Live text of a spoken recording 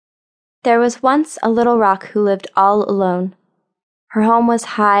There was once a little rock who lived all alone. Her home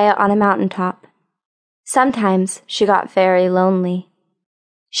was high on a mountain top. Sometimes she got very lonely.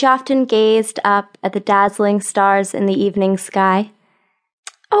 She often gazed up at the dazzling stars in the evening sky.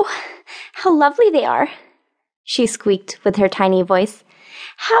 "Oh, how lovely they are," she squeaked with her tiny voice.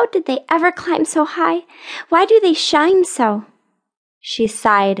 "How did they ever climb so high? Why do they shine so?" She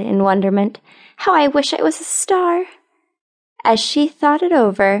sighed in wonderment. "How I wish I was a star." As she thought it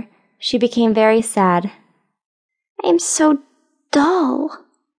over, she became very sad. "I am so dull,"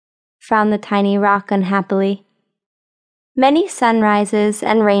 frowned the tiny rock unhappily. Many sunrises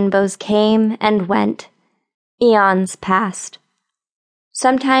and rainbows came and went. Eons passed.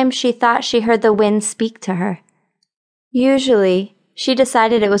 Sometimes she thought she heard the wind speak to her. Usually, she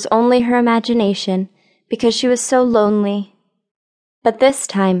decided it was only her imagination because she was so lonely. But this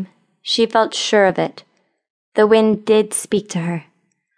time, she felt sure of it. The wind did speak to her.